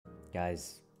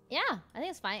guys. Yeah, I think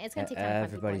it's fine. It's gonna take time to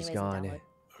find people Everybody's anyways gone. to download.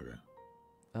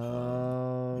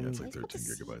 Yeah, it's like 13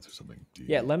 gigabytes or something.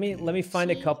 Yeah, let me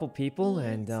find a couple people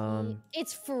and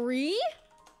It's free?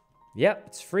 Yep,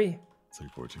 it's free. It's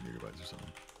like 14 gigabytes or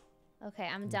something. Okay,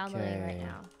 I'm downloading right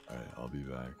now. Alright, I'll be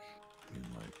back in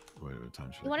like whatever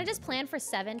time should You want to just plan for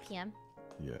 7 p.m.?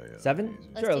 Yeah. 7?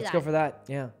 Sure, let's go for that.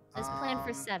 Yeah. Let's plan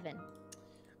for 7.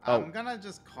 I'm gonna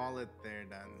just call it there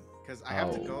then, because I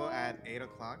have to go at 8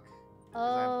 o'clock.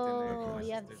 Oh,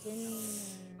 you have dinner.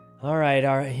 All right.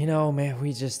 You know, man,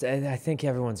 I think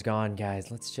everyone's gone,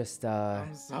 guys. Let's just.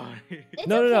 I'm sorry.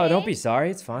 No. Don't be sorry.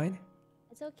 It's fine.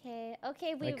 It's okay.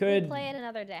 Okay, we could play it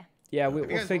another day. Yeah,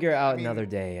 we'll figure it out another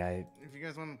day. If you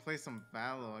guys want to play some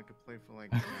Valo, I could play for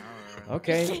like an hour.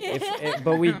 Okay,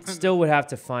 but we still would have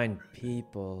to find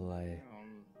people.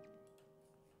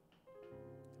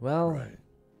 Well. Right.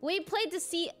 We played to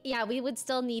see. Yeah, we would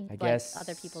still need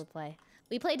other people to play.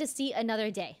 We played to see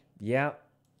another day. Yeah,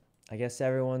 I guess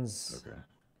everyone's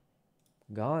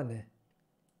gone.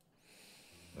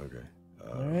 Okay.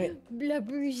 All right.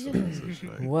 So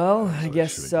well, I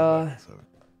guess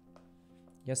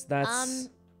that's.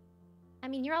 I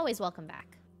mean, you're always welcome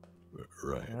back.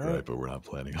 Right, but we're not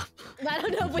planning on. I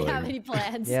don't know if we have any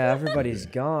plans. Yeah, everybody's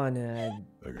gone.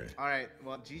 Okay. All right.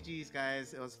 Well, GG's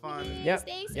guys. It was fun. Yep.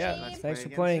 Thanks for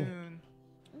playing.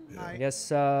 Yeah. I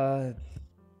guess. I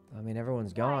mean,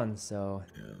 everyone's gone, so.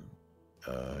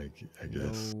 Yeah. I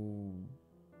guess.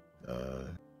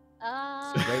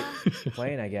 Great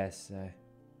playing, I guess.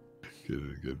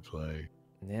 Good play.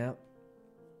 Yeah.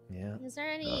 Yeah. Is there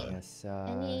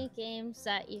any games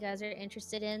that you guys are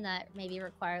interested in that maybe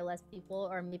require less people,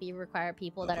 or maybe require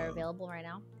people that are available right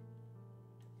now?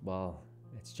 Well,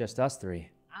 it's just us 3.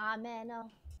 Ah, man, no.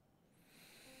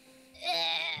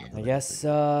 I guess.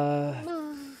 I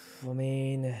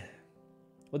mean,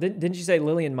 well, didn't you say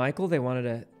Lily and Michael they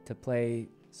wanted to play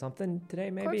something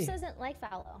today? Maybe. Corpse doesn't like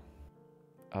Valo.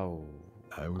 Oh.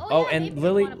 Yeah, and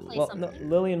Lily. Well, no,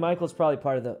 Lily and Michael's probably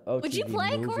part of the OTV Would you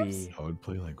play movie. Corpse? I would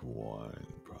play like 1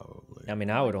 probably. I mean,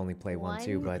 I would only play 1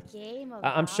 too, but game of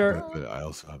I'm sure. But I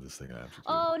also have this thing I have to do.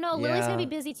 Oh no, Lily's gonna be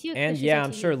busy too. And yeah,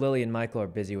 I'm sure Lily and Michael are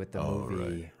busy with the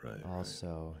movie. Right.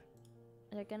 Also.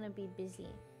 They're gonna be busy.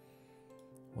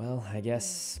 Well, I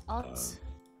guess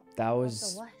That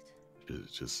was. What?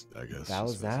 It's just, I guess. That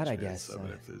was that, I guess.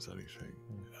 If there's anything.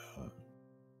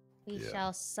 We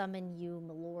shall summon you,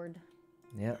 my lord.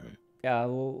 Yeah. Yeah,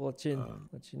 we'll let you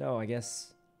know, I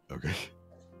guess. Okay.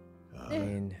 I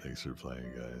mean, thanks for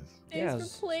playing, guys. Yeah, it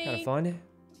was kind of fun.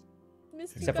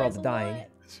 Missed Except for all the dying.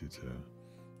 Miss you too.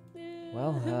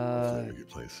 Well, hopefully we can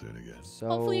play soon again. So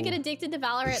hopefully you get addicted to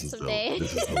Valorant someday.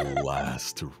 This is the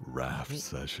last raft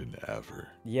session ever.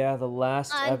 Yeah, the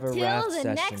last ever raft session.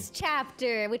 Until the next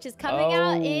chapter, which is coming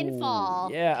out in fall.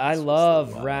 Yeah, I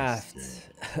love raft.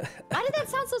 Why did that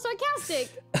sound so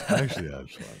sarcastic? I actually had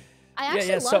fun. I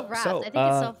actually love raft. I think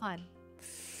it's so fun.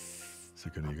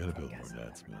 Sykkuno, you gotta build more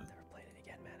nets, man.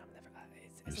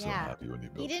 You're so happy when you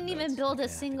build. He didn't even build a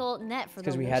single net for the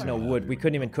because we had no wood. We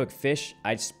couldn't even cook fish.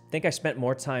 I think I spent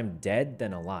more time dead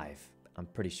than alive. I'm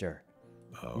pretty sure.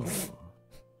 Oh.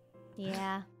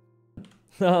 Yeah.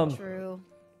 True.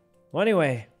 Well,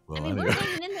 anyway. I mean, we're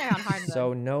hanging in there on hard mode.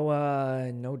 So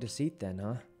no deceit then,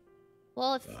 huh?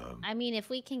 Well, if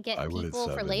we can get people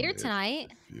for later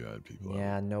tonight. If you had people.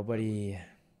 Yeah, nobody.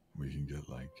 We can get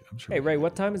I'm sure. Hey Ray,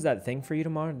 what time is that thing for you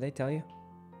tomorrow? Did they tell you?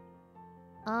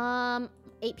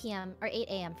 8 p.m. or 8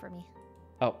 a.m. for me.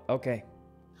 Oh, okay.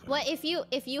 What if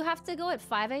you have to go at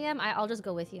 5 a.m.? I'll just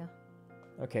go with you.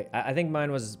 Okay, I think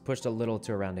mine was pushed a little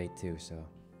to around 8 too, so.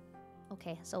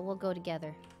 Okay, so we'll go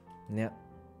together. Yeah.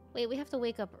 Wait, we have to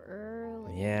wake up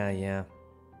early. Yeah.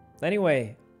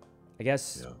 Anyway, I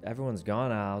guess everyone's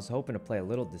gone. I was hoping to play a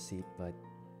little deceit, but.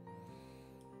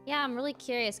 Yeah, I'm really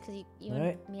curious because you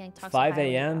and me and talked 5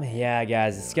 a.m. Yeah,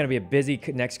 guys, it's gonna be a busy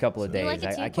next couple of days.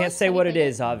 Like I can't say what it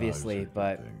is, obviously,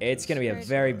 but it's gonna be a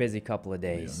very busy couple of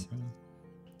days.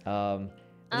 I'm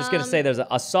just gonna say there's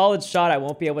a solid shot I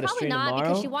won't be able to stream tomorrow. Probably not,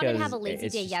 because she wanted to have a lazy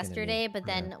day yesterday, but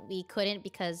then we couldn't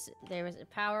because there was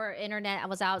power, internet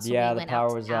was out, so we went the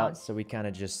power was out, so we kind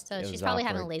of just. So she's probably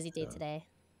having a lazy day today.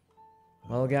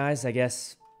 Well, guys, I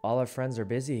guess all our friends are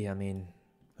busy. I mean,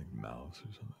 like Mouse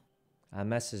or something. I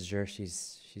messaged her.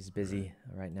 She's busy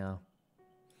right now.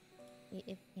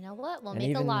 You know what? We'll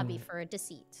make a lobby for a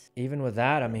deceit. Even with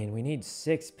that, I mean, we need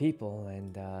 6 people,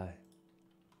 and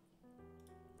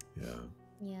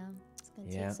yeah, it's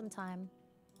gonna take some time.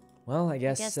 Well, I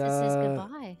guess this is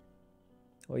goodbye.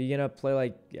 Well, you gonna play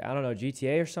like, I don't know,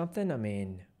 GTA or something? I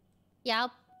mean. Yeah,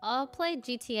 I'll play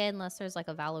GTA unless there's like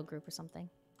a Valo group or something.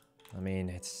 I mean,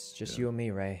 it's just you and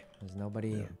me, Ray. There's nobody.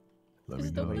 Yeah. Let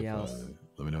me Nobody know else.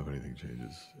 let me know if anything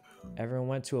changes. Everyone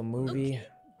went to a movie. Okay.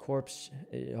 Corpse.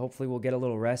 Hopefully, we'll get a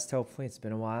little rest. Hopefully, it's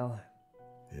been a while.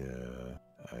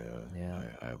 Yeah,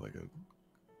 I have like a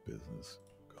business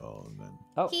call and then.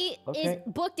 Oh, He okay. is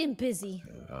booked and busy.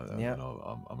 Yeah.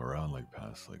 I'm around like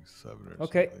past like 7 or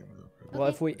Okay. something. Well,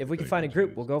 if we can find a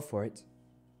group, we'll go for it.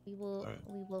 We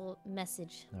will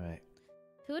message. All right.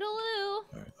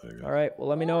 Toodaloo. All right. Well,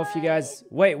 let me know if you guys.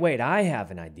 Wait. I have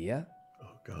an idea.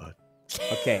 Oh God.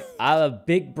 Okay, I have a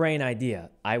big brain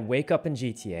idea. I wake up in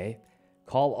GTA,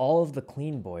 call all of the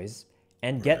clean boys,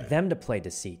 and get them to play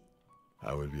Deceit.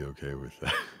 I would be okay with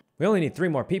that. We only need 3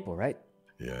 more people, right?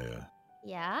 Yeah.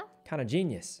 Yeah. Kind of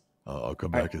genius. I'll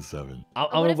come back at 7. I'm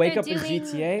What gonna if wake they're up in doing,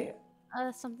 GTA.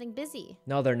 Something busy.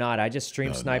 No, they're not. I just stream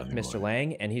No, sniped not Mr. anymore.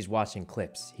 Lang, and he's watching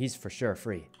clips. He's for sure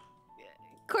free.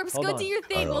 Corpse, Hold go on. do your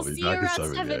thing. I'll We'll be see you back at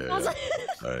around 7. 7.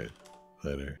 Yeah. All right.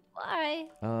 Later.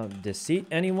 Bye. Deceit?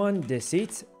 Anyone?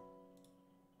 Deceit?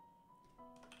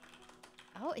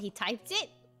 Oh, he typed it.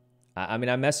 I mean,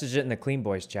 I messaged it in the Clean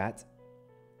Boys chat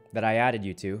that I added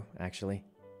you to, actually.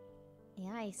 Yeah,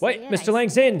 I see Wait, it. Mr.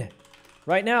 Lang's in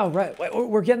right now. Right, wait,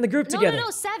 we're getting the group together. No,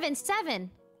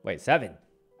 7. Wait, 7.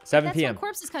 7 That's p.m. when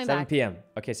Corpse is coming 7 back. p.m.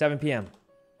 Okay, 7 p.m.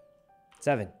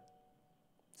 7.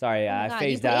 Sorry, Oh my I God,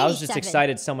 phased you out. I was just 87.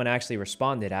 excited someone actually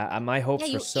responded. My hopes Yeah,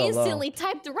 were you so low. instantly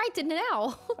typed the right to now.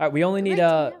 All right, we only need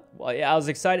Right, well, yeah, I was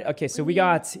excited. Okay, so we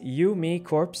got you, me,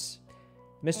 Corpse,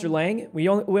 Mr. Lang. We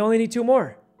only need 2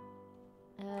 more.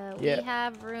 We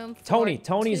have room for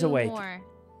Tony's 2 awake. more.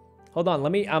 Hold on,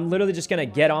 I'm literally just gonna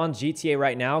get on GTA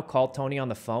right now, call Tony on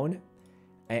the phone,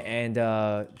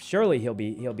 and surely he'll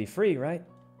be free, right?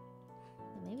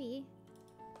 Maybe.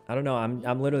 I don't know.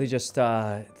 I'm literally just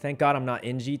thank God I'm not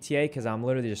in GTA because I'm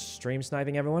literally just stream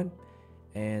sniping everyone.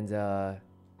 And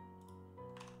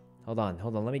hold on.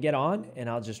 Let me get on and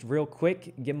I'll just real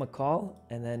quick give him a call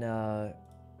and then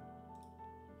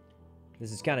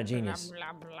this is kind of genius.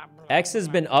 X has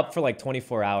been up for like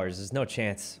 24 hours. There's no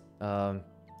chance. So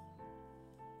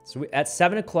at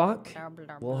 7 o'clock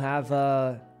we'll have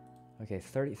okay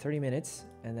 30 minutes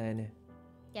and then.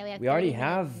 Yeah, We already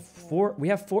have 4. We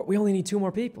have 4. We only need 2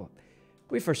 more people.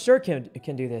 We for sure can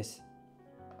do this.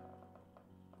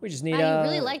 We just need. Wow, you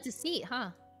really like Deceit, huh?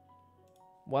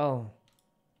 Well,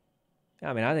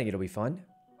 I mean, I think it'll be fun.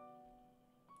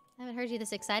 I haven't heard you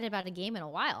this excited about a game in a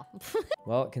while.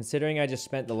 Well, considering I just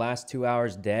spent the last 2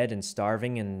 hours dead and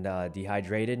starving and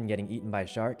dehydrated and getting eaten by a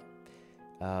shark,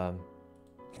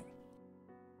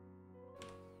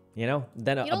 you know,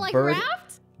 then You don't like bird.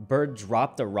 Raft? Bird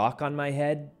dropped a rock on my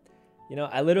head. You know,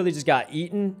 I literally just got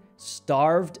eaten,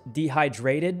 starved,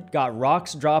 dehydrated, got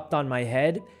rocks dropped on my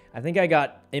head. I think I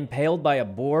got impaled by a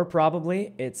boar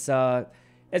probably. It's kind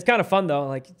of fun though.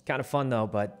 Like it's kind of fun though,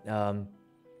 but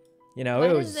you know, Why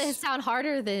it was does it sound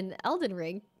harder than Elden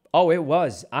Ring? Oh, it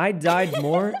was. I died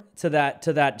more to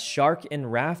that shark in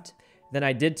Raft than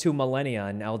I did to Millennia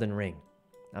in Elden Ring.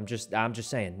 I'm just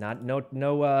saying.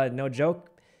 No joke.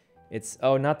 It's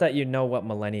not that you know what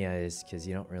Millennia is because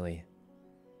you don't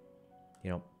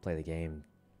play the game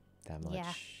that much.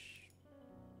 Yeah.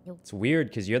 It's weird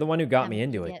because you're the one who got me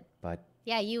into it, yet. but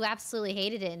Yeah, you absolutely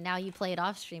hated it, and now you play it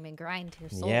off stream and grind your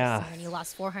souls. Yeah. And then you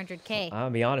lost 400k. I'll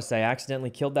be honest, I accidentally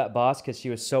killed that boss because she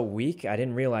was so weak. I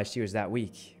didn't realize she was that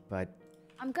weak, but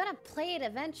I'm gonna play it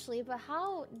eventually, but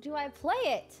how do I play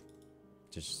it?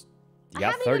 just I you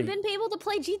got haven't 30. even been able to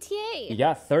play GTA. You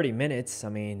got 30 minutes. I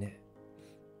mean,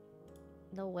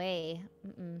 No way.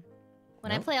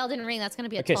 When I No? play Elden Ring, that's gonna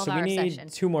be a okay, so 12-hour we need session.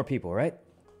 2 more people, right?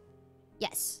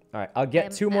 Yes. All right, I'll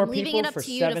get 2 more I'm leaving people it up for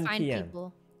to you 7 to find p.m.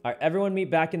 people. All right, everyone meet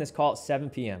back in this call at 7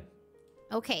 p.m.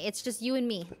 Okay, it's just you and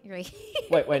me. Right?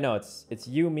 Wait, no, it's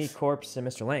you, me, Corpse, and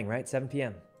Mr. Lang, right? 7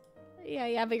 p.m.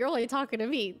 Yeah, but you're only talking to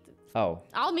me. Oh.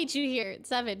 I'll meet you here at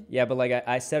 7. Yeah, but like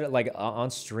I said it like on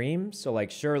stream, so like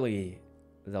surely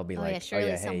they'll be like, yeah, surely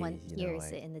hey, someone you know, hears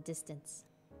like- it in the distance.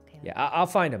 Okay. Yeah, I'll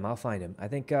find him. I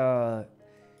think I'm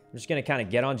just gonna kind of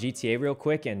get on GTA real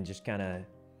quick and just kind of.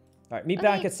 All right, meet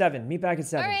back Okay. at 7. Meet back at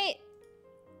 7. All right.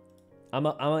 I'm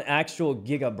an actual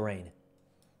giga brain.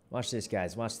 Watch this,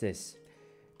 guys. Watch this.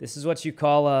 This is what you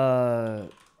call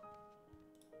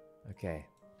okay.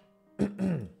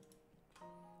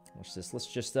 Watch this. Let's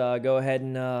just go ahead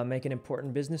and make an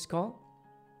important business call.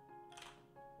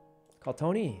 Call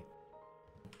Tony.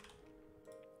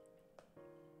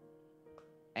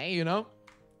 Hey, you know?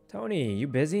 Tony, you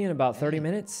busy in about 30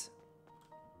 minutes?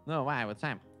 No, why? What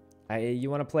time? You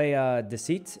want to play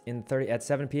Deceit at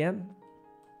 7 p.m.?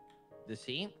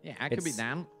 Deceit? Yeah, I could be It's-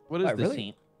 down. What is Oh,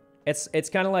 really? Deceit? It's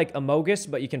kind of like Amogus,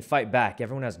 but you can fight back.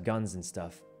 Everyone has guns and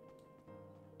stuff.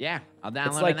 Yeah, I'll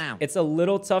download it now. It's a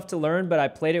little tough to learn, but I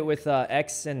played it with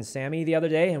X and Sammy the other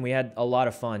day, and we had a lot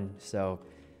of fun. So,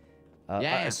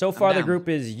 so far the group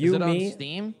is you, me. On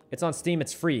Steam? It's on Steam.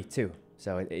 It's free too,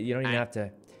 so you don't even have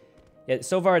to. Yeah,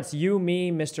 so far it's you,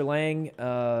 me, Mr. Lang,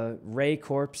 Ray,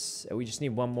 Corpse. We just need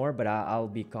one more, but I'll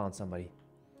be calling somebody.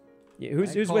 Yeah,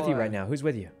 who's with you right now? Who's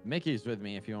with you? Mickey's with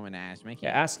me. If you want me to ask Mickey.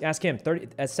 Yeah, ask him.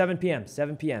 At 7 p.m.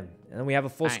 7 p.m. And then we have a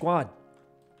full squad.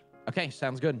 Okay,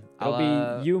 sounds good. It'll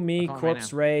be you, me,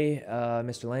 Corpse, Ray,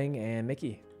 Mr. Lang, and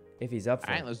Mickey, if he's up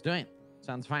for it. All right, let's do it.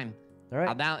 Sounds fine. All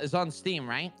right. It's on Steam,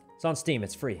 right? It's on Steam.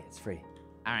 It's free. It's free.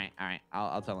 All right.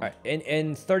 I'll tell him. All right.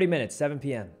 In 30 minutes, 7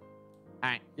 p.m. All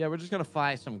right. Yeah, we're just gonna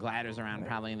fly some gliders around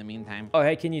probably in the meantime. Oh,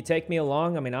 hey, can you take me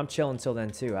along? I mean, I'm chilling till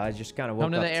then too. I just kind of woke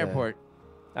up. Come to the airport.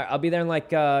 All right, I'll be there in like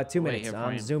 2 minutes.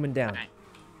 I'm zooming down. All right.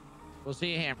 We'll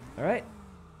see you here. All right.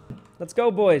 Let's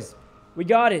go, boys. We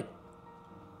got it.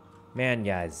 Man,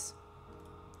 guys.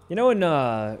 You know when,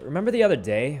 remember the other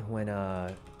day when,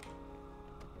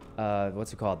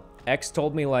 what's it called? X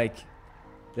told me, like,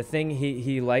 the thing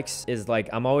he likes is, like,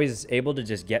 I'm always able to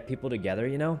just get people together,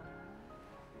 you know?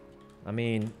 I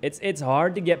mean, it's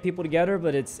hard to get people together,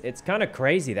 but it's kind of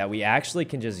crazy that we actually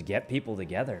can just get people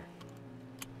together.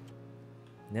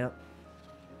 Yeah.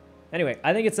 Anyway,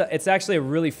 I think it's actually a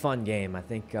really fun game. I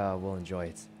think we'll enjoy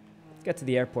it. Let's get to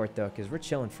the airport, though, because we're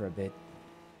chilling for a bit.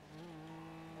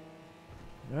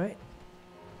 All right.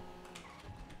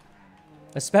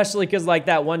 Especially because, like,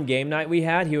 that one game night we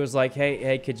had, he was like,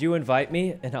 hey, could you invite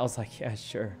me? And I was like, yeah,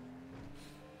 sure.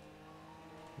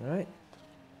 All right.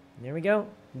 There we go.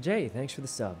 Jay, thanks for the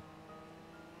sub.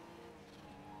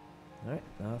 All right,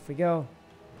 off we go.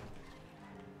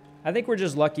 I think we're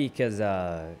just lucky because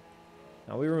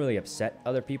we were really upset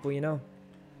other people, you know?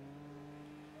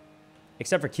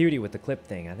 Except for Cutie with the clip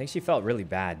thing. I think she felt really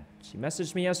bad. She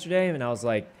messaged me yesterday, and I was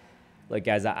like, look,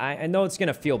 guys, I know it's going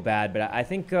to feel bad, but I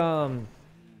think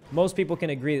most people can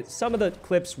agree that some of the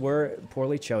clips were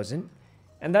poorly chosen.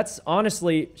 And that's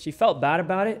honestly, she felt bad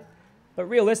about it. But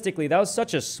realistically, that was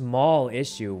such a small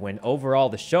issue when overall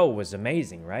the show was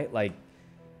amazing, right? Like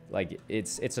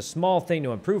it's a small thing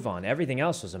to improve on. Everything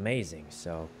else was amazing.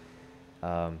 So,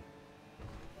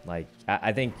 like,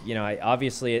 I think, you know,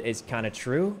 obviously it's kind of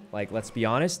true. Like, let's be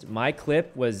honest. My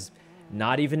clip was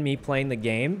not even me playing the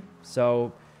game.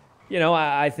 So, you know,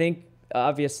 I think,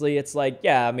 obviously, it's like,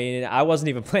 yeah, I mean, I wasn't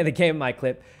even playing the game in my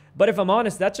clip. But if I'm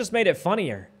honest, that just made it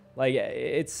funnier. Like,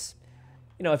 it's,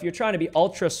 you know, if you're trying to be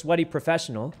ultra sweaty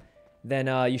professional, then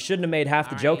you shouldn't have made half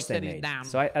the jokes they made.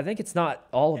 So I think it's not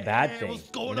all a bad thing.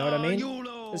 You know what I mean?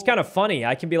 It's kind of funny.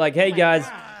 I can be like, hey, guys,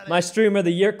 my Streamer of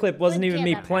the Year clip wasn't even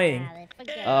me playing.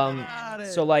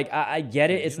 So, like, I get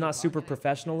it. It's not super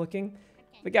professional looking.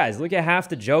 But, guys, look at half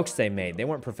the jokes they made. They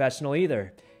weren't professional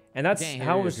either. And that's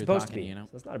how it was supposed to be. You know?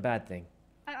 So it's not a bad thing.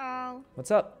 Uh-oh.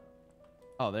 What's up?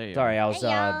 Oh, there you Sorry, go. I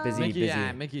was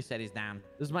busy. Mickey said he's down.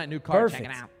 This is my new car. Perfect.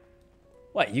 Check it out.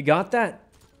 What, you got that?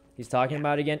 He's talking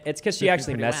about it again? It's because she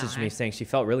actually messaged me saying she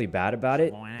felt really bad about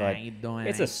it, but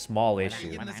it's a small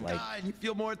issue. Like, you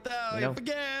feel more down. you know?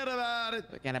 Forget about it.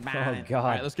 Forget about it. God. All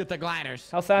right, let's get the gliders.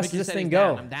 How fast Mickey does this said thing he's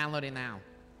go? down. I'm downloading now.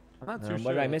 I'm not too sure.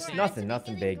 What did I miss? Nothing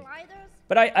big. Gliders?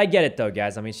 But I get it, though,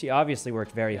 guys. I mean, she obviously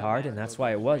worked very hard, and that's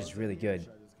why it was really good.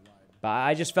 But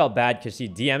I just felt bad because she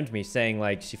DM'd me saying,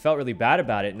 like, she felt really bad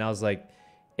about it, and I was like,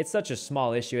 it's such a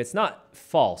small issue. It's not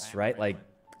false, right? Like,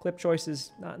 clip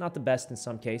choices, not the best in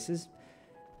some cases.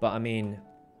 But, I mean,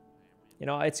 you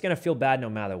know, it's going to feel bad no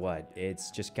matter what.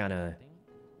 It's just kind of...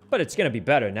 But it's going to be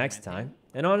better next time.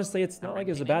 And honestly, it's not like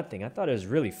it was a bad thing. I thought it was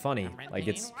really funny. Like,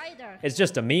 it's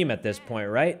just a meme at this point,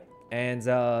 right?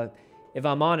 And if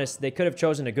I'm honest, they could have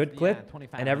chosen a good clip,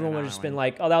 and everyone would have just been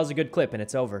like, oh, that was a good clip, and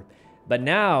it's over. But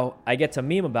now, I get to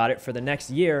meme about it for the next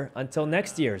year until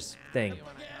next year's thing.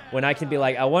 When I can be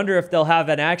like, I wonder if they'll have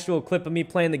an actual clip of me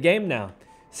playing the game now.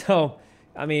 So,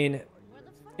 I mean...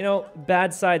 You know,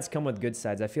 bad sides come with good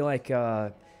sides. I feel like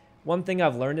one thing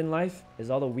I've learned in life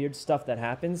is all the weird stuff that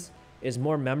happens is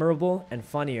more memorable and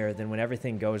funnier than when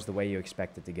everything goes the way you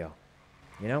expect it to go.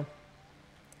 You know?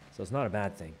 So it's not a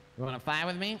bad thing. You want to fly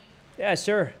with me? Yeah,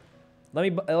 sure.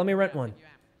 Let me rent one.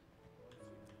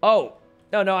 Oh,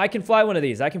 no, I can fly one of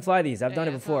these. I can fly these. I've done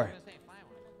it before.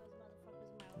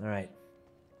 All right.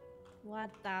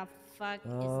 What the fuck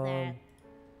is that?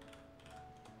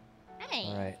 Hey.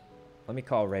 All right. Let me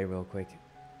call Ray real quick.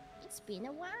 It's been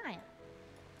a while.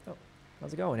 Oh,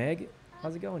 how's it going, Egg?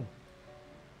 How's it going?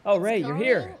 Oh, Ray, you're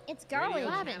here. It's going.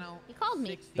 You called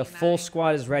me. The full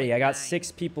squad is ready. I got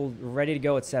 6 people ready to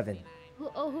go at 7. Who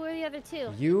are the other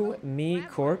 2? You, me,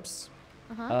 Corpse,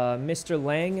 Mr.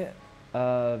 Lang,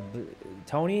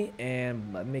 Tony,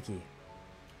 and Mickey.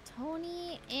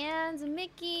 Tony and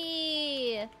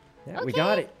Mickey. Yeah, okay. we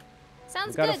got it.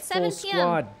 Sounds we got good. a full 7 p.m.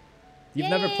 squad. You've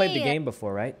never played the Yay. game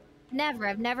before, right? Never.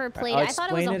 I've never played. I'll I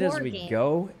thought it was a explain it as horror we game.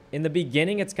 go. In the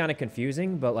beginning, it's kind of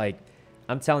confusing, but like,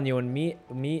 I'm telling you, when me,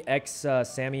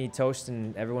 Sammy, Toast,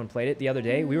 and everyone played it the other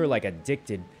day, we were like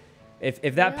addicted.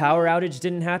 If that power outage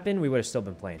didn't happen, we would have still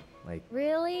been playing. Like,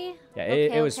 really? yeah,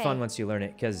 Okay, it was fun once you learn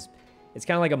it, because it's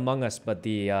kind of like Among Us, but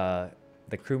the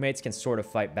crewmates can sort of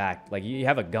fight back. Like, you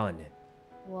have a gun.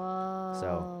 Whoa.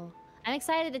 So I'm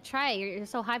excited to try it. You're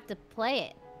so hyped to play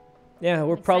it. yeah,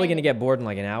 we're probably gonna get bored in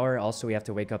like an hour. Also, we have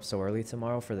to wake up so early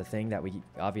tomorrow for the thing that we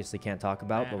obviously can't talk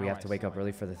about, but we have to wake up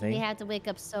early for the thing. We have to wake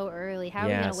up so early. How are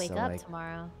we gonna wake up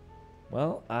tomorrow?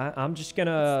 Well, I'm just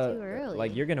gonna It's too early.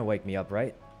 like, you're gonna wake me up,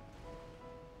 right?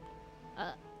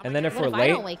 And then if what we're if I late,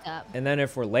 don't wake up? and then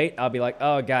if we're late, I'll be like,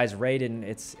 oh guys, Ray didn't.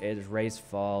 It's Ray's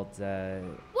fault.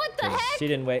 What the heck? She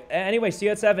didn't wait. Anyway, see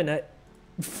you at 7. All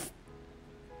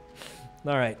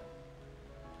right.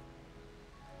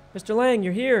 Mr. Lang,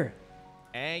 you're here.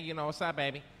 Hey, you know what's up,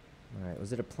 baby? All right.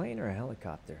 Was it a plane or a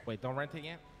helicopter? Wait, don't rent it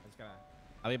yet.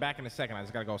 I'll be back in a second. I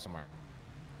just gotta go somewhere.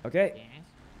 Okay. Yes.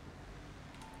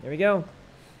 There we go.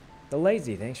 The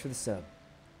Lazy, thanks for the sub.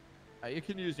 You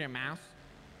can use your mouse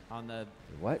on the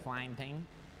What? flying thing.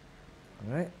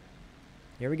 All right.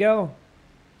 Here we go.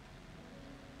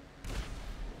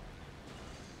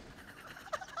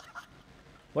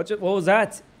 What was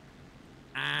that?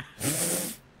 I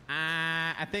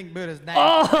think Buddha's next.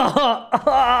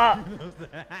 Oh!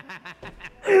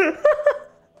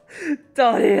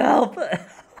 Tony, help!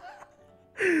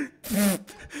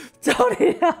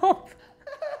 Tony, help!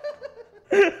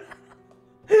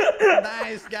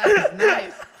 Nice, guys,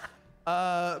 nice.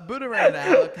 Buddha rented a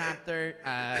helicopter.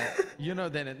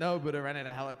 Yuno didn't know Buddha rented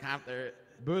a helicopter.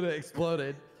 Buddha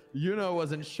exploded. Yuno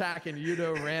was in shock, and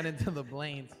Yuno ran into the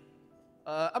planes.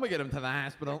 I'm gonna get him to the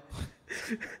hospital.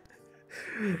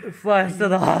 Fly us to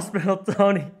the hospital,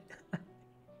 Tony.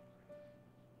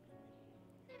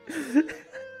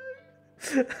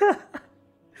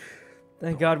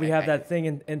 Thank God we have that thing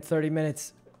in 30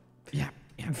 minutes. Yeah.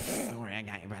 Don't worry, I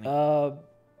got you, buddy.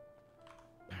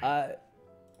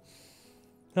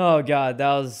 Oh God,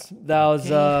 that was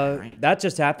that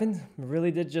just happened. It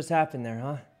really did just happen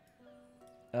there,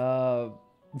 huh?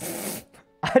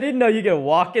 I didn't know you could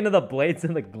walk into the blades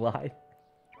in the glide.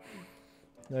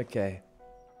 Okay.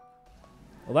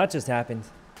 Well, that just happened.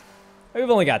 We've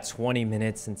only got 20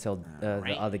 minutes until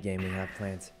the other game we have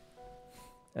planned.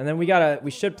 And then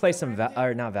we should play some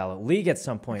League at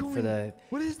some point for the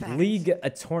League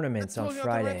tournaments on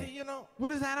Friday.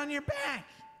 What is that on your back?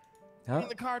 Huh? In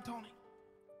the car, Tony.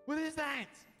 What is that?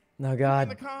 No, In God.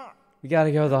 the car. We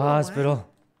gotta go to the hospital.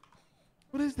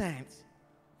 What is that?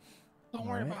 Don't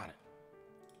worry about it.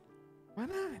 Why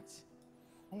not?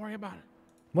 Don't worry about it.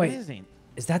 Wait, What is it?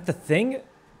 is that the thing?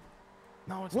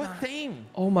 No, it's What not. thing?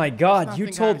 Oh my God, nothing,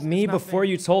 you told guys. me It's before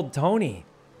nothing. you told Tony.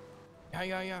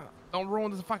 Yeah. Don't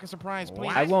ruin this fucking surprise,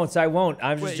 please. I won't.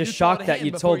 I'm Wait, just you shocked told that him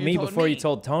you before told you me told before you me.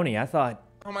 told Tony. I thought,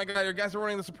 Oh my God, you guys are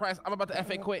ruining the surprise. I'm about to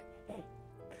FA quit.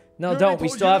 no, Remember I don't. We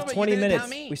told still you, have but you 20 didn't tell minutes.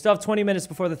 me. We still have 20 minutes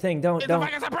before the thing. Don't. It's a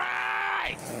fucking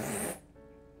surprise!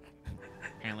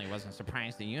 Apparently wasn't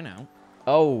surprised to Yuno.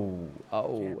 Oh.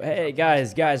 Hey,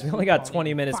 guys. We only got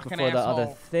 20 minutes Fucking before the other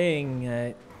asshole.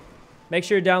 thing. Make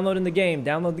sure you're downloading the game.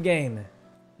 Download the game.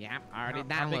 Yeah, already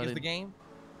How big is downloaded. the game?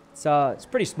 It's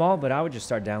pretty small, but I would just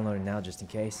start downloading now just in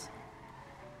case.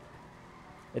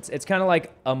 It's kind of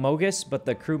like Among-Us, but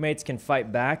the crewmates can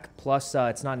fight back. Plus,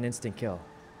 it's not an instant kill.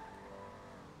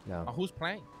 No. Oh, who's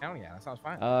playing? Hell yeah, that sounds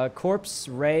fine. Corpse,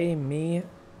 Ray, me,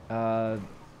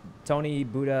 Tony,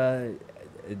 Buddha,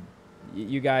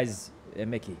 you guys,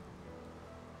 and Mickey.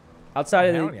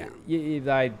 Outside Hell of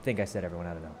yeah. I think I said everyone.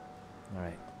 I don't know. All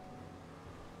right.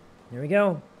 Here we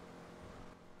go.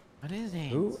 What is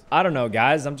it? Ooh, I don't know,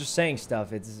 guys. I'm just saying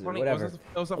stuff. It's Tony, whatever. It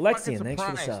was a Alexian, fucking thanks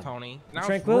for the surprise, sub. Tony. Now it's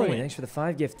Tranquility, ruined. thanks for the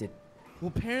 5 gifted.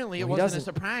 Well, apparently it Well, he wasn't a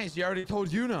doesn't- surprise. You already told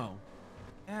Yuno.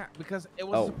 Yeah, because it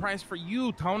was a surprise for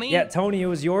you, Tony. Yeah, Tony, it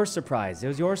was your surprise. It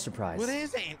was your surprise. What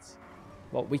is it?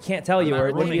 Well, we can't tell you, I'm or not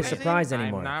it wouldn't be a ruining it. surprise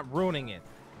anymore. I'm not ruining it.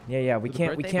 Yeah, we The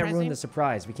can't birthday ruin the present?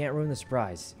 surprise. We can't ruin the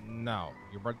surprise. No,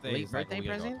 your birthday Late is like a birthday week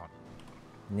ago, present?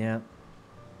 Tony. Yeah.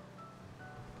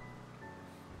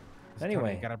 Tony,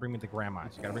 Anyway. you gotta bring me to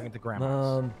grandma's. You gotta bring me to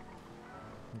grandma's.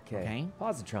 Okay.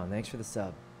 Positron, thanks for the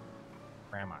sub.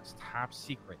 Grandma's top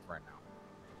secret right now.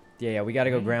 Yeah, we gotta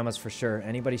go grandma's for sure.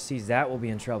 Anybody sees that, we'll be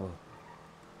in trouble.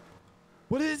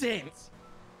 What is it?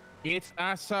 It's a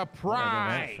Where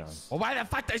surprise. from? Well, why the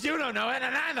fuck does Yuno know it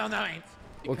and I don't know it?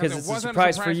 Well, because it it's a wasn't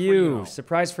surprise for you. though.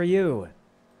 Surprise for you.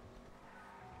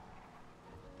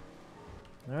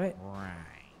 All right. Right.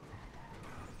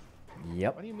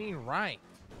 Yep. What do you mean, right?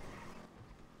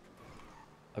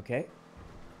 Okay.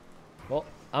 Well,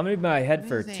 I'm gonna be my head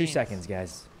for 2 seconds,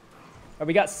 guys. Oh,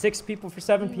 we got 6 people for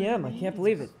 7 p.m. I can't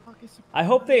believe it. I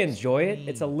hope they enjoy it.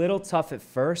 It's a little tough at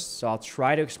first, so I'll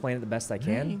try to explain it the best I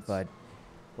can, but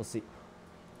we'll see.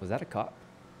 Was that a cop?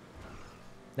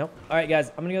 Nope. All right, guys,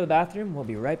 I'm gonna go to the bathroom. We'll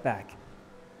be right back.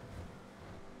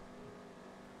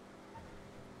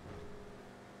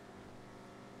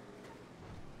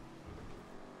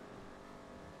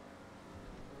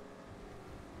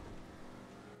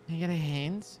 Can you get a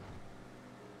hands?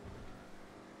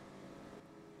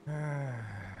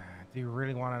 Do you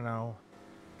really want to know?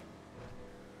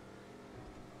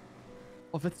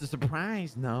 Well, if it's a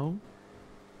surprise, no.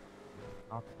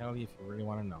 I'll tell you if you really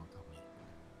want to know. Tell me.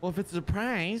 Well, if it's a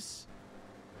surprise.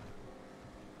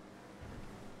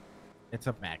 It's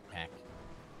a backpack.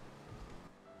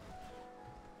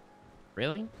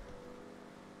 Really?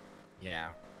 Yeah.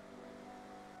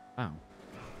 Oh.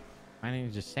 Why didn't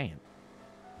you just say it?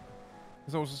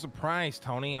 Because it was a surprise,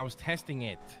 Tony. I was testing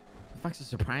it. The fuck's a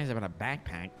surprise about a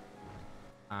backpack?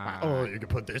 Oh, you can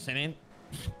put this in it?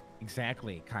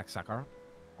 Exactly, cocksucker.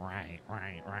 Right.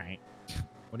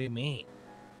 What do you mean?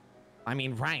 I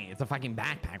mean, right. It's a fucking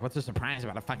backpack. What's the surprise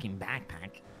about a fucking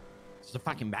backpack? It's a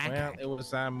fucking backpack. Well, it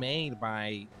was made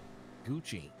by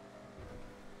Gucci.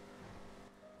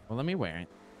 Well, let me wear it.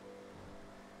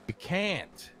 You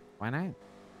can't. Why not?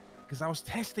 Because I was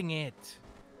testing it.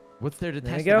 What's there to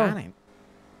There test you go. about it?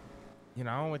 You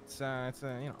know, it's a,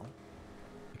 you know,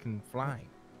 it can fly.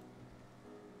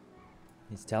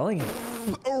 He's telling you.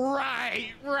 Right.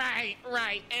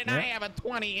 And I have a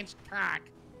 20-inch cock.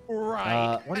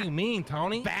 Right. What do you mean,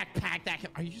 Tony? Backpack that can...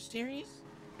 Are you serious?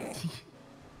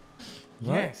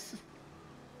 Yes.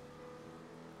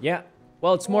 Yeah.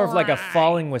 Well, it's more of like a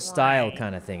falling with style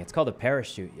kind of thing. It's called a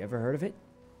parachute. You ever heard of it?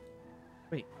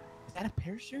 Wait, is that a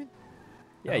parachute?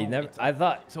 Yeah, you No, never. it's a- I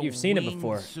thought It's a you've seen it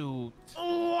before. wingsuit.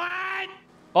 What?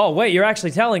 Oh wait, you're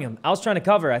actually telling him. I was trying to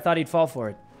cover. I thought he'd fall for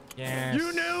it. Yes.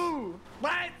 You knew.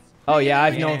 What? Oh yeah,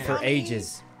 I've Yeah. known for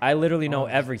ages. I literally know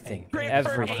everything. Great for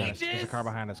Everything. ages. There's a car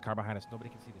behind us. Car behind us. Nobody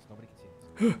can see this. Nobody can see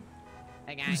this.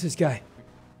 Hey, Who's guys. this guy?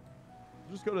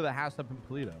 Just go to the house up in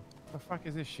Polito. What the fuck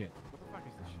is this shit? What the fuck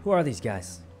is this shit? Who are these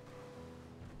guys?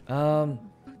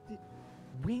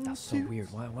 Wingsuit. That's so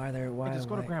weird. Why are there? Hey, Why? just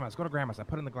go to why- grandma's. Go to grandma's. I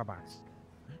put it in the glove box.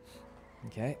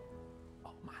 Okay.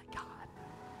 Oh my god.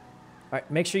 All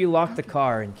right. Make sure you lock the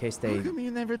car in case they. How come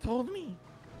you never told me?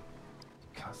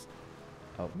 Cuz.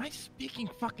 Oh. Am I speaking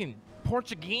fucking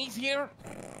Portuguese here?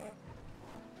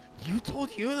 You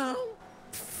told Yuno?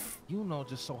 Yuno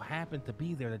just so happened to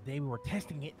be there the day we were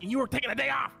testing it, and you were taking a day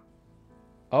off.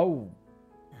 Oh.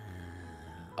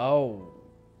 Oh.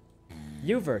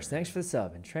 Uverse, thanks for the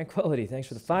sub, and Tranquility, thanks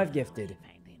for the 5 gifted.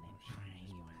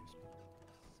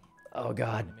 Oh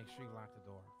God. Make sure you lock the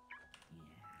door.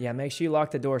 Yeah, make sure you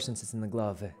lock the door since it's in the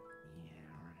glove.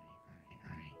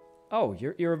 Oh,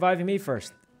 you're reviving me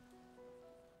first.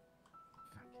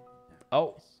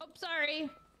 Oh, Oh, sorry.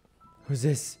 who's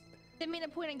this? Didn't mean to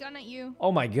point a gun at you.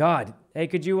 Oh my God. Hey,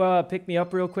 could you pick me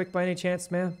up real quick by any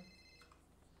chance, ma'am?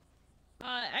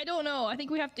 I don't know. I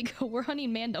think we have to go. We're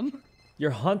hunting Mandem.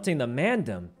 You're hunting the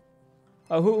Mandem.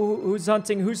 Oh, who's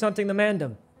hunting the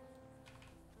Mandem?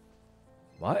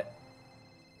 What?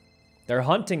 They're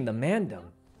hunting the Mandem.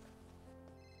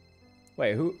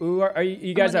 Wait, who are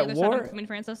you guys I'm on at the other side. war? I'm coming,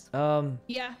 Francis. Yeah.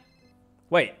 Yeah.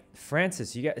 Wait,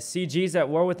 Francis, you got CG's at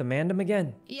war with the Mandem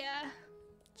again? Yeah.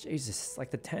 Jesus, it's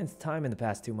like the 10th time in the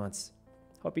past 2 months.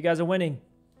 Hope you guys are winning.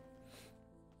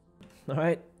 All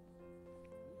right.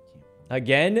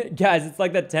 Again? Guys, it's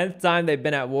like the 10th time they've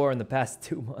been at war in the past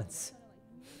 2 months.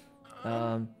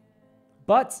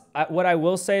 But what I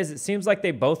will say is it seems like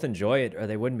they both enjoy it or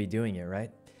they wouldn't be doing it,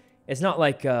 right? It's not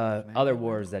like other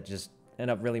wars that just end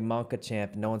up really Monka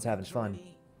champ and no one's having fun.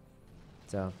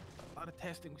 So, A lot of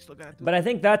testing we still gotta do. but I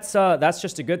think that's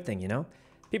just a good thing, you know?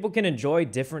 People can enjoy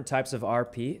different types of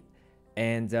RP.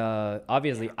 And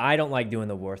obviously, I don't like doing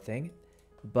the war thing.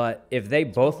 But if they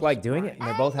both like doing it and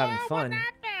they're both having fun,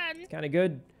 it's kind of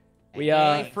good. We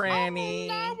Hey, Franny.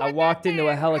 I walked into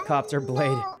a helicopter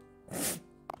blade.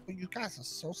 You guys are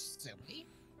so silly.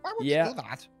 Why would Yeah. you do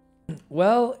that?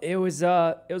 Well, it was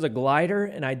a glider,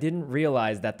 and I didn't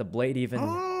realize that the blade even.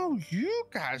 Oh, you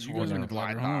guys You were guys in are the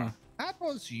glider, glider. huh? That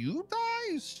was you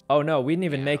guys. Oh no, we didn't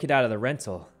even make it out of the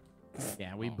rental.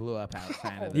 Yeah, we blew up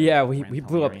outside of the Yeah, we rental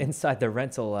blew up area. inside the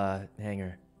rental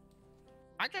hangar.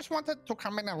 I just wanted to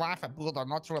come in and laugh at Buddha,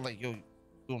 not really you.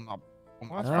 You know. Well,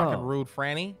 that's Oh. fucking rude,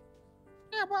 Franny.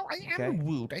 Yeah, well, I am Okay.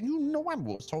 rude, and you know I'm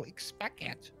rude, so expect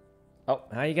it. Oh,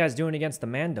 how you guys doing against the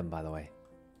Mandem, by the way?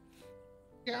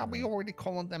 Yeah, we already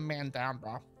calling them man down,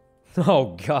 bro.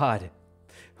 Oh, God.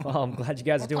 Well, I'm glad you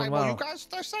guys are doing Okay, well. you guys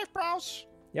stay safe, bros.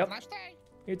 Yep. Have a nice day.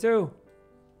 You too.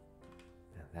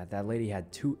 That lady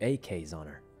had 2 AKs on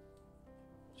her.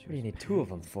 What do you need 2 of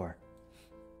them for?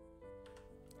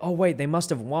 Oh, wait, they must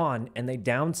have won, and they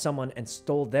downed someone and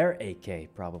stole their AK,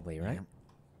 probably, right?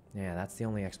 Yeah, that's the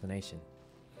only explanation.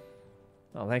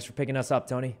 Oh, thanks for picking us up,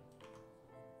 Tony.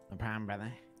 No problem,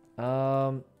 brother.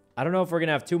 I don't know if we're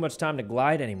gonna have too much time to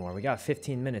glide anymore. We got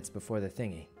 15 minutes before the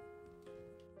thingy.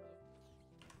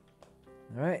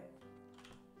 All right.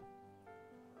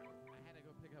 I had to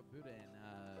go pick up Buddha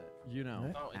and, you know.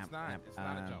 No, it's not. It's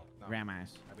not a joke. No.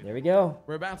 Grandma's. There we go.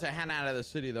 We're about to head out of the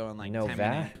city, though, in like 10 Nova.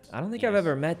 minutes. I don't think I've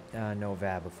ever met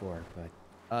Nova before,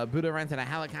 but... Buddha rented a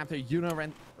helicopter.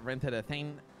 Yuno rented a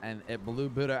thing, and it blew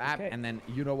Buddha up, Okay. and then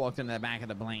Yuno walked into the back of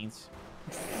the planes.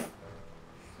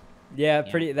 Yeah,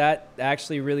 pretty. That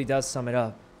actually really does sum it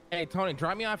up. Hey, Tony,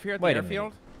 drop me off here at the Wait a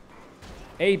airfield.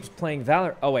 Abe's playing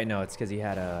Valor. Oh, wait, no, it's because he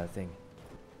had a thing.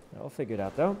 I'll figure it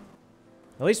out, though.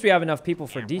 At least we have enough people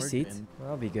for Yeah, D we're seats. good.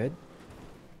 That'll be good.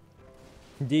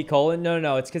 D colon?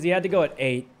 No, it's because he had to go at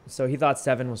 8, so he thought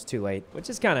 7 was too late, which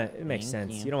is kind of, it makes Thank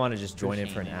sense. you. You don't want to just join in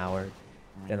for an Appreciate it. hour,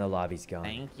 then the lobby's gone.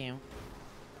 Thank you.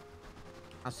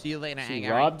 I'll see you later, She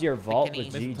Agar. robbed your vault Take it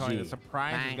with easy. Listen, Tony, the GG.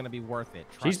 surprise is Bye. gonna be worth it.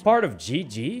 Trust She's me. part of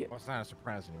GG? Well, it's not a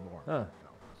surprise anymore. Huh. You know,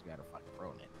 'cause you gotta fucking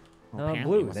ruin it. Apparently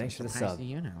Blue, it was a thanks for the surprise sub. to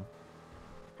you know.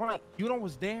 Tony, Yuno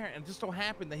was there, and it just so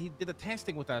happened that he did the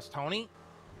testing with us, Tony.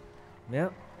 Yeah.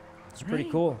 It's pretty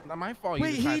Right. cool. Not my fault.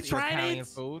 Wait, You he decided to eat tried Italian it?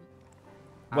 food.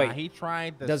 Wait, he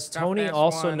tried the Does stuffed Tony ass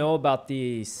also one know about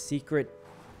the secret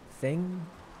thing?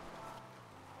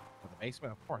 for the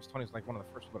basement? Of course, Tony's like one of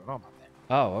the first people to know about that.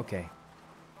 Oh, okay.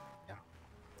 Yeah.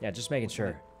 Yeah, just making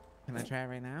sure. Can I try it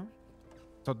right now?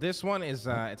 So this one is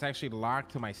it's actually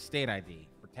locked to my state ID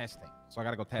for testing. So I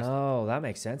gotta go test it. Oh, that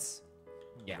makes sense.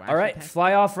 Yeah. Do I All right, actually test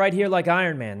fly off right here like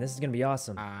Iron Man. This is going to be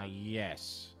awesome.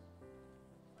 Yes.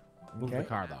 Move Okay. the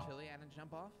car though. Chili and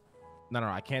jump off? No,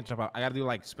 I can't jump out. I gotta do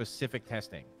like specific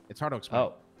testing. It's hard to explain.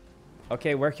 Oh,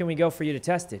 okay. Where can we go for you to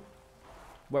test it?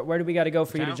 Where do we got to go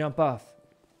for you to Town? jump off?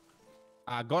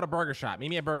 Go to Burger Shot. Meet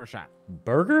me at Burger Shot.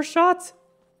 Burger Shot?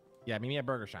 Yeah, meet me at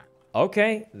Burger Shot.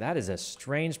 Okay, that is a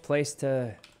strange place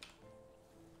to...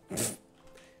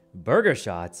 Burger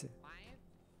Shot?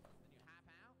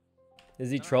 Is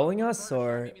he trolling us, Burger Shot.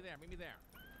 or... Meet me there. Meet me there.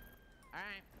 All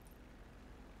right.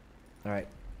 All right.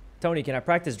 Tony, can I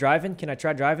practice driving? Can I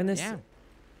try driving this? Yeah.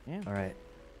 Yeah. All right.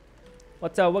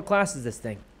 What class is this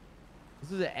thing?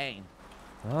 This is an A.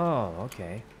 Oh,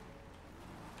 okay.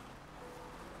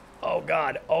 Oh,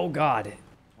 God. Oh, God.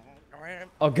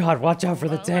 Oh, God, watch out for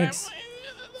the tanks.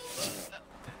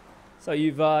 So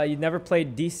you've never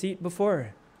played D-Seat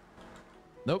before?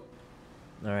 Nope.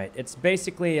 All right. It's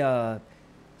basically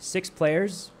 6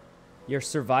 players. You're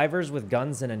survivors with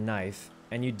guns and a knife,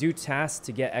 and you do tasks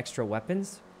to get extra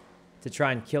weapons to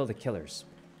try and kill the killers.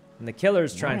 And the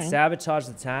killers try and Alright. sabotage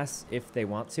the tasks if they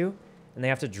want to, and they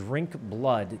have to drink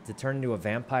blood to turn into a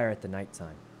vampire at the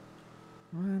nighttime.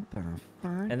 What the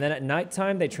fuck? And then at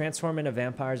nighttime, they transform into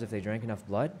vampires if they drank enough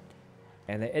blood.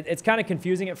 And it's kind of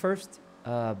confusing at first,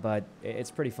 but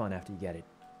it's pretty fun after you get it.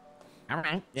 All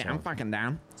right. Yeah, I'm fucking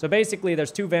down. So basically,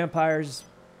 there's 2 vampires,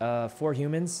 4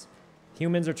 humans.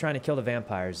 Humans are trying to kill the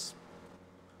vampires.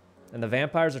 And the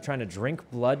vampires are trying to drink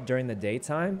blood during the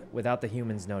daytime without the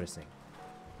humans noticing.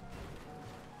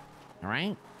 All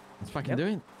right. Let's fucking Yep. do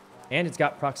it. And it's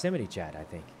got proximity chat, I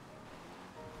think.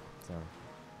 So...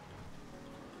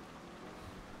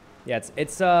 yeah,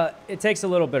 it takes a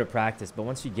little bit of practice, but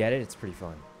once you get it, it's pretty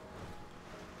fun.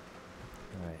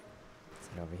 All right, let's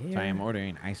head over here. Sorry, I'm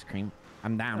ordering ice cream.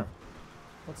 I'm down.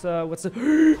 Oh. What's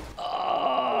the?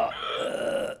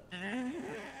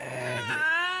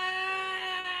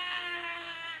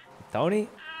 Tony?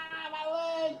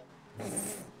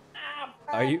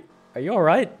 Are you all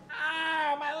right?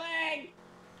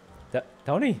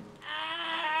 Tony?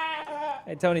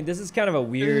 Hey, Tony, this is kind of a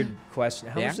weird question.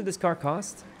 How Yeah? much did this car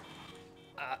cost?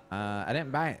 I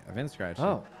didn't buy it. I didn't scratch it.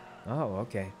 Oh,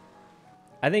 okay.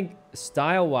 I think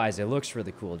style-wise, it looks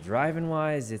really cool.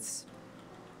 Driving-wise, it's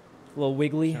a little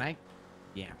wiggly. Should I?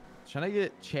 Yeah. Should I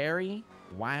get cherry,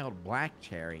 wild black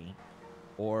cherry,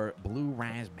 or blue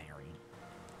raspberry?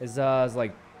 Is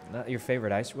like not your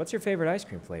favorite ice? What's your favorite ice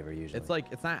cream flavor usually? It's like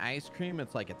it's not ice cream.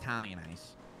 It's like Italian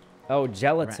ice. oh,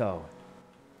 gelato.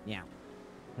 Yeah.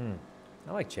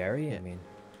 I like cherry. I Yeah. mean,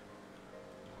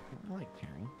 I like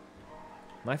cherry.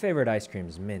 my favorite ice cream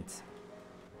is mint.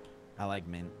 I like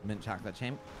mint chocolate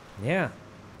chip. Yeah.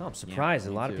 No, I'm surprised. a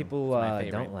me lot of too. people It's my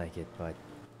don't favorite. like it, but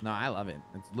No, I love it.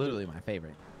 It's literally my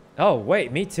favorite. Oh,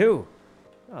 wait, me too.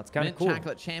 Oh, it's kind of Mint cool.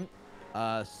 chocolate chip.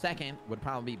 Second would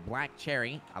probably be black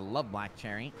cherry. I love black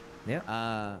cherry.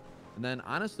 Yeah. And then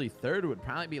honestly, third would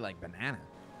probably be like banana.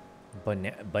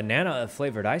 Banana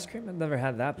flavored ice cream? I've never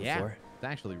had that Yeah, before. it's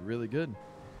actually really good.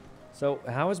 So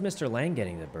how is Mr. Lang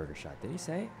getting the burger shot? Did he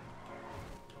say?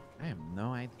 I have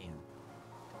no idea.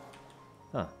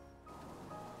 Huh.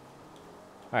 All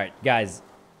right, guys.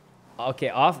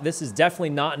 Okay, this is definitely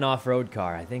not an off-road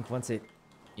car. I think once it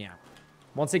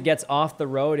gets off the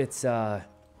road, it's all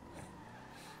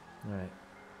right.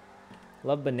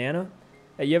 Love banana.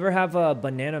 Hey, you ever have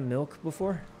banana milk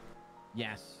before?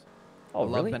 Yes. Oh, I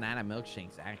love really? banana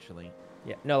milkshakes, actually.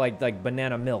 Yeah, no, like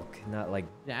banana milk, not like.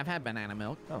 Yeah, I've had banana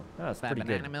milk. Oh, that's I've had pretty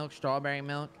banana good. milk, strawberry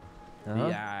milk. Uh-huh.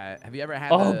 Have you ever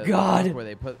had Oh, God. milk where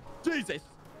they put Jesus?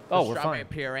 Oh, the we're strawberry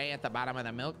fine. puree at the bottom of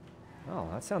the milk? Oh,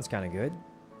 that sounds kind of good.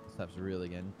 This stuff's really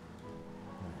good.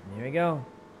 Here we go.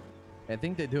 I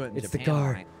think they do it in It's the Japan.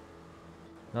 car. Right?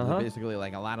 Uh-huh. Basically,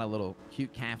 like a lot of little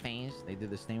cute cafes. They do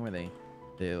this thing where they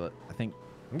I think.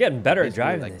 I'm getting better at basically,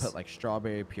 driving like this. put like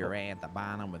strawberry puree at the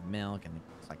bottom with milk, and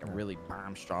it's like a really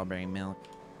bomb strawberry milk.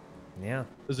 Yeah.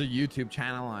 There's a YouTube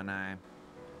channel on and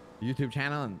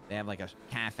they have like a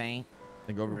cafe.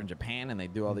 They go over in Japan and they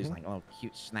do all these like little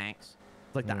cute snacks.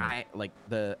 It's like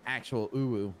the actual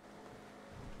uwu.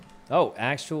 Oh,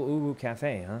 actual Uwu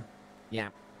Cafe, huh? Yeah,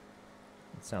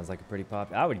 It sounds like a pretty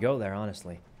pop. I would go there,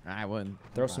 honestly. I would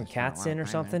Throw some cats in or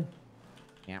something.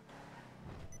 Yeah.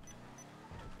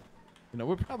 You know,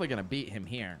 we're probably gonna beat him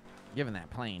here, given that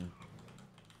plane.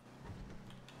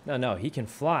 No, he can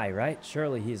fly, right?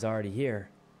 Surely he's already here.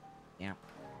 Yeah.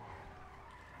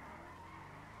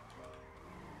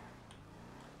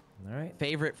 All right.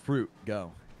 Favorite fruit?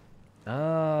 Go.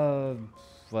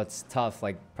 What's tough?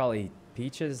 Like probably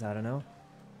peaches. I don't know.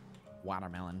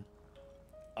 Watermelon.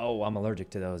 Oh, I'm allergic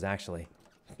to those actually.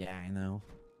 Yeah, I know.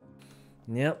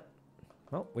 Yep.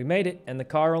 Well, we made it, and the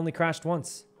car only crashed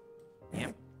once.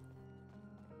 Yep.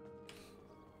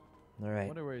 All right.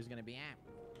 Wonder where he's gonna be at.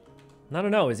 I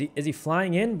don't know. Is he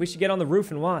flying in? We should get on the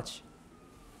roof and watch.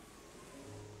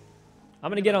 I'm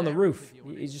gonna get on the roof.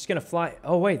 He's just gonna fly.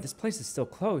 Oh wait, this place is still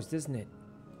closed, isn't it?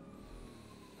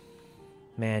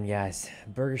 Man, guys,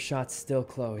 Burger Shot's still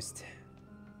closed.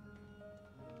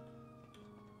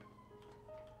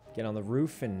 Get on the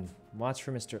roof and watch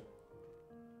for Mr.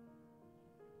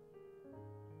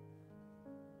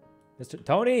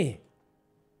 Tony!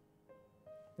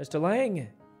 Mr. Lang!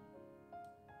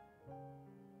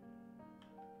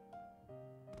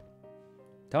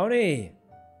 Tony!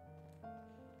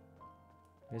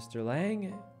 Mr.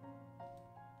 Lang?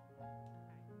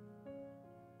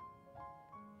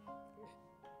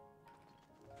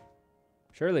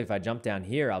 Surely if I jump down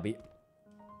here, I'll be...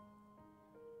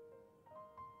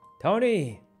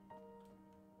 Tony!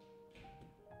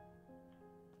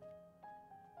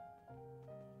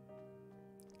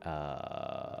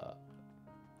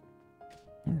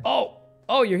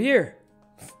 Oh, you're here.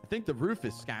 I think the roof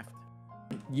is scuffed.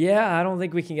 Yeah, I don't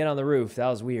think we can get on the roof. That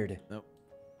was weird. Nope.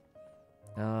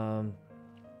 That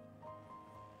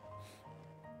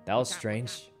was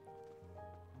strange.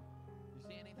 You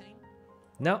see anything?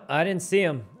 No, I didn't see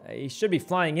him. He should be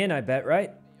flying in, I bet,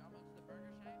 right?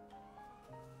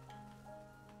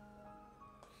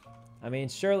 I mean,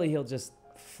 surely he'll just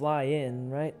fly in,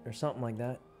 right? Or something like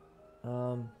that.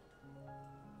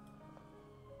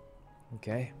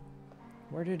 Okay.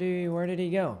 Where did he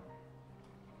go?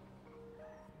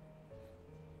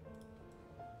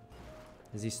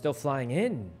 Is he still flying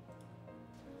in?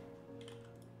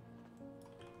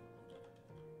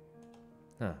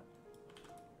 Huh.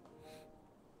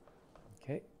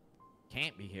 Okay.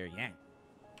 Can't be here yet.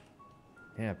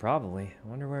 Yeah, probably. I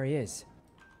wonder where he is.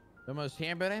 Almost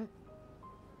here, buddy.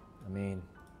 I mean,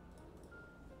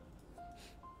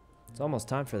 it's almost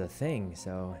time for the thing,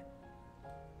 so...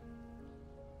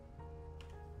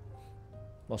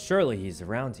 Well, surely he's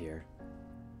around here.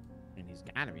 And he's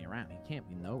gotta be around. He can't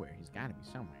be nowhere. He's gotta be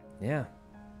somewhere. Yeah.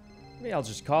 Maybe I'll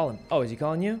just call him. Oh, is he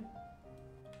calling you?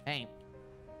 Hey.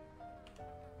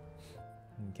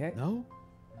 Okay. No?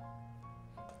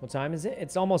 What time is it?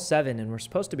 It's almost 7, and we're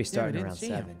supposed to be starting didn't around see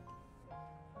 7. him.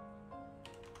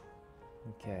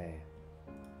 Okay.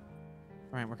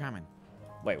 All right, we're coming.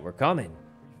 Wait, we're coming. Are you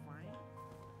flying?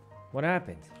 What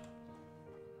happened?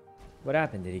 What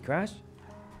happened? Did he crash?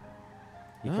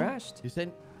 He No. crashed. You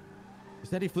said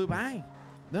he flew by.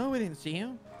 No, we didn't see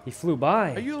him. He flew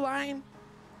by. Are you lying?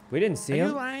 We didn't see Are him.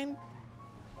 you lying?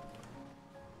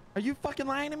 Are you fucking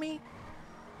lying to me?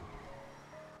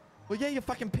 Well, yeah, you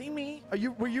fucking pinged me.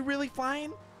 Were you really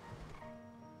flying?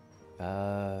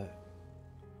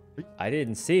 I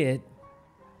didn't see it.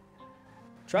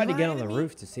 Tried to You get on lying the to me?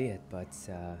 roof to see it, but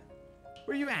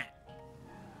Where you at?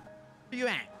 Where you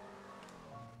at?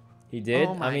 he did.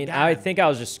 Oh I my mean, I God. think I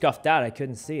was just scuffed out. I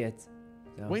couldn't see it. So.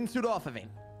 Wingsuit off of it.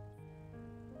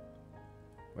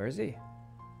 Where is he?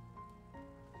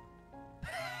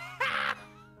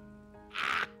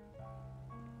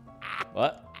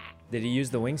 What? Did he use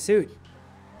the wingsuit?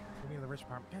 Put me in the rich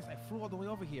part. Guys, I flew all the way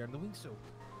over here in the wingsuit.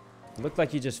 It looked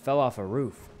like he just fell off a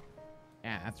roof.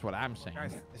 Yeah, that's what I'm saying.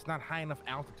 Guys, it's not high enough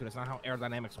altitude. It's not how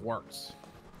aerodynamics works.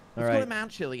 All Let's go right. to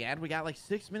Mount Chiliad. We got like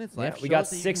 6 minutes Yeah, left. we Show got us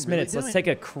that you 6 can really minutes. do Let's it. take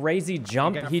a crazy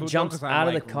jump. You got He food, though? jumps 'Cause I'm, out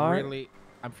of the like, car.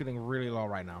 I'm feeling really low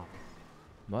right now.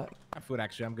 What? I got food,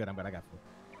 actually. I'm good. I got food.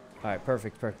 All right,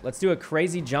 perfect. Let's do a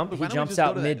crazy jump. Why He don't we jumps just go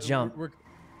out to that- mid-jump.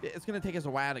 It's gonna take us a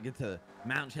while to get to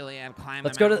Mount Chiliad, climb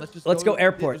Let's the go mountain. to let's go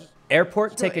airport.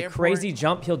 Airport, let's go take a airport, crazy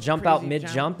jump. He'll jump out crazy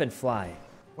mid-jump jump. and fly.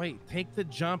 Wait, take the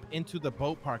jump into the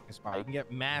boat parking spot. You can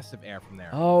get massive air from there.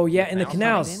 Oh, yeah, in the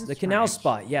Canal canals. side The is canal trash.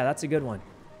 spot. Yeah, that's a good one.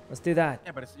 Let's do that.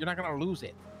 Yeah, but you're not going to lose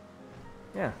it.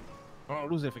 Yeah. You're not going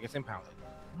to lose it if it gets impounded.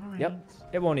 Yep.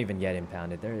 It won't even get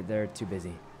impounded. They're too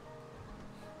busy.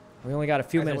 We only got a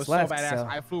few Guys, it minutes was left. so badass. So.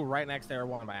 I flew right next to Air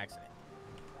 1 by accident.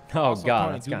 Oh, Also, God,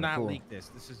 Tony, that's do kind of not cool. leak this.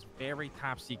 This is very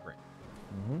top secret.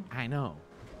 I know.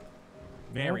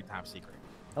 Very top secret.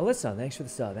 Alyssa, thanks for the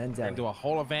sub. And We're going to do a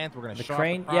whole event. We're going to the show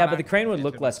crane. off the Yeah, but the product. crane would It's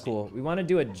look gonna be less sick. cool. We want to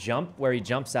do a jump where he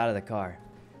jumps out of the car.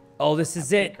 Oh, this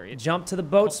is it. secret. Jump to the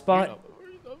boat spot.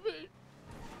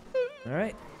 All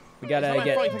right. We got It's not to my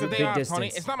get fault you the took the big day off, Tony.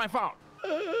 distance. It's not my fault.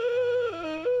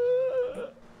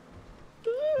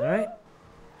 All right.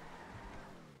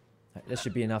 This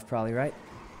should be enough probably, right?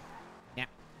 Yeah.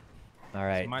 All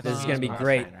right. much This is as going to be possible.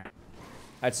 great.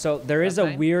 All right, so there is a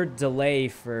Outside? weird delay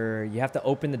for you have to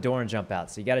open the door and jump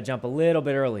out. So you got to jump a little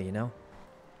bit early, you know?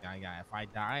 Yeah. If I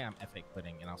die, I'm FA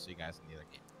quitting, and I'll see you guys in the other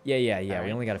game. Yeah. All We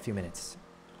right. only got a few minutes.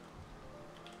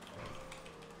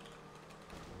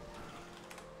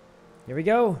 Here we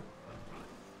go.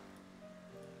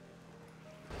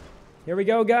 Here we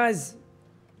go, guys.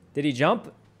 Did he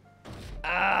jump?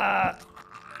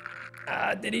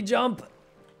 Did he jump?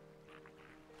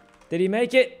 Did he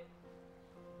make it?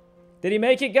 Did he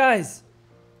make it, guys?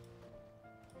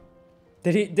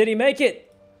 Did he make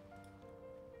it?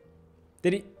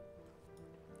 Did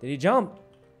he jump?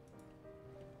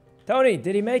 Tony,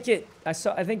 did he make it? I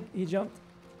think he jumped.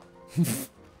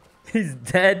 He's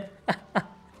dead.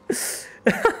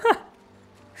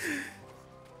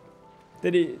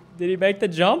 Did he make the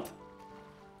jump?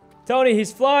 Tony,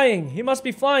 he's flying. He must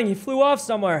be flying. He flew off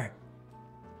somewhere.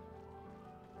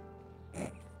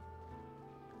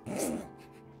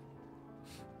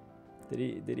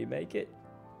 Did he make it?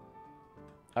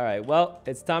 All right. Well,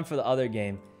 it's time for the other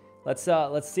game. Let's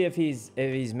see if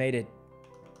he's made it.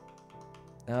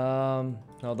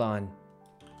 Hold on.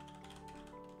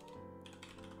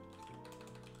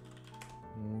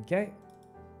 Okay.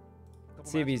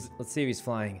 Let's see if he's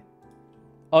flying.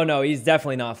 Oh no, he's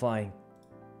definitely not flying.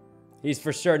 He's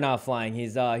for sure not flying.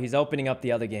 He's opening up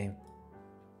the other game.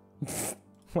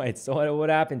 Wait, so what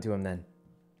happened to him then?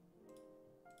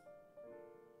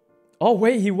 Oh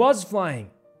wait, he was flying.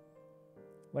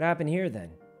 What happened here then?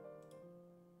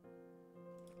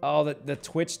 Oh, the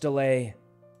Twitch delay.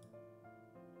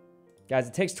 Guys,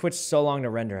 it takes Twitch so long to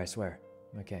render, I swear.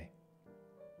 Okay.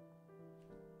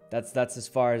 That's as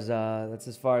far as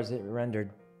it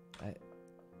rendered.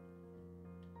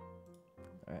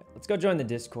 All right, let's go join the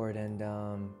Discord and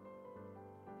all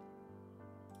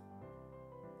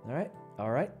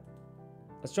right.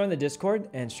 Let's join the Discord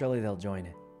and surely they'll join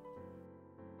it.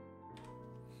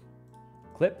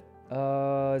 Clip?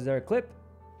 Is there a clip?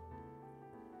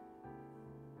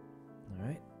 All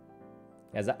right.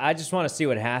 Guys, I just want to see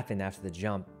what happened after the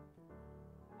jump.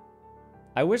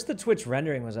 I wish the Twitch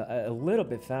rendering was a little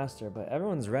bit faster, but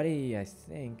everyone's ready, I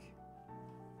think.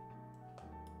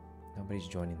 Nobody's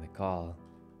joining the call.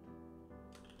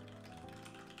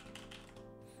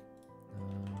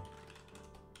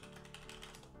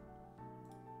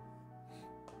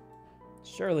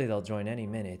 Surely they'll join any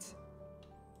minute.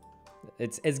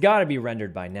 It's got to be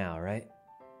rendered by now, right?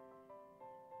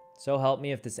 So help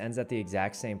me if this ends at the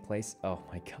exact same place. Oh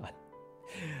my god.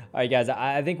 All right, guys,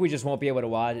 I think we just won't be able to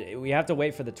watch. We have to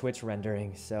wait for the Twitch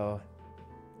rendering, so...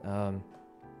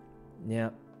 yeah.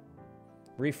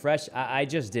 Refresh. I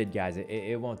just did, guys.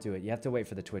 It won't do it. You have to wait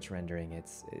for the Twitch rendering. It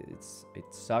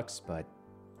sucks, but...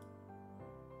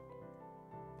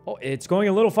 Oh, it's going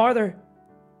a little farther.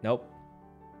 Nope.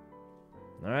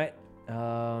 All right.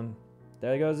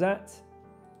 There goes that.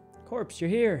 Corpse, you're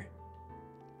here.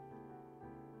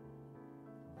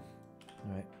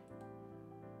 All right.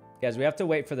 Guys, we have to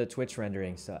wait for the Twitch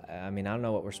rendering. So, I mean, I don't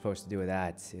know what we're supposed to do with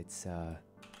that. It's,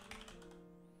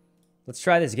 let's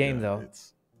try this game, though.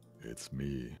 It's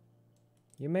me.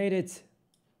 You made it.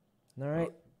 All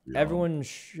right. Yeah. Everyone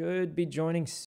should be joining